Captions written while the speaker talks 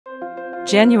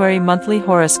January Monthly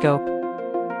Horoscope.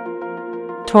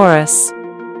 Taurus.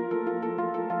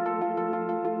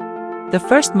 The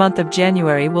first month of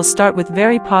January will start with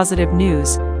very positive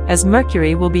news, as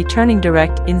Mercury will be turning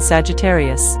direct in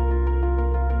Sagittarius.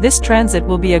 This transit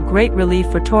will be a great relief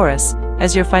for Taurus,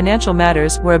 as your financial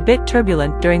matters were a bit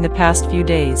turbulent during the past few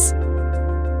days.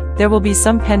 There will be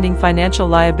some pending financial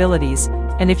liabilities,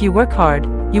 and if you work hard,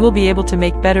 you will be able to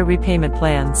make better repayment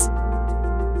plans.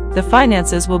 The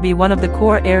finances will be one of the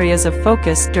core areas of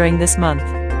focus during this month.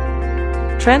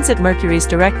 Transit Mercury's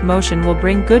direct motion will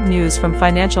bring good news from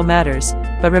financial matters,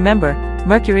 but remember,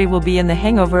 Mercury will be in the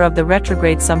hangover of the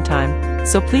retrograde sometime,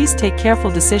 so please take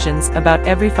careful decisions about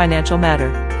every financial matter.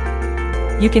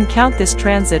 You can count this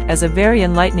transit as a very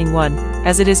enlightening one,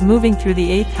 as it is moving through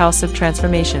the 8th house of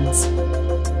transformations.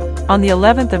 On the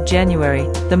 11th of January,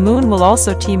 the Moon will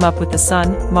also team up with the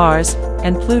Sun, Mars,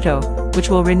 and Pluto, which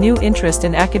will renew interest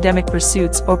in academic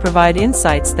pursuits or provide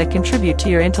insights that contribute to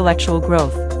your intellectual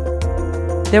growth.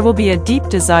 There will be a deep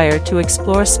desire to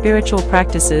explore spiritual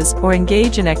practices or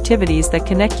engage in activities that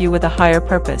connect you with a higher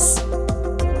purpose.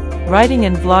 Writing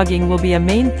and vlogging will be a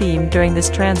main theme during this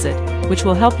transit, which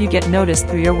will help you get noticed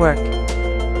through your work.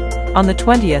 On the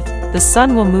 20th, the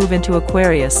Sun will move into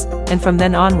Aquarius, and from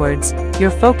then onwards,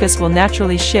 your focus will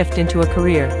naturally shift into a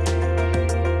career.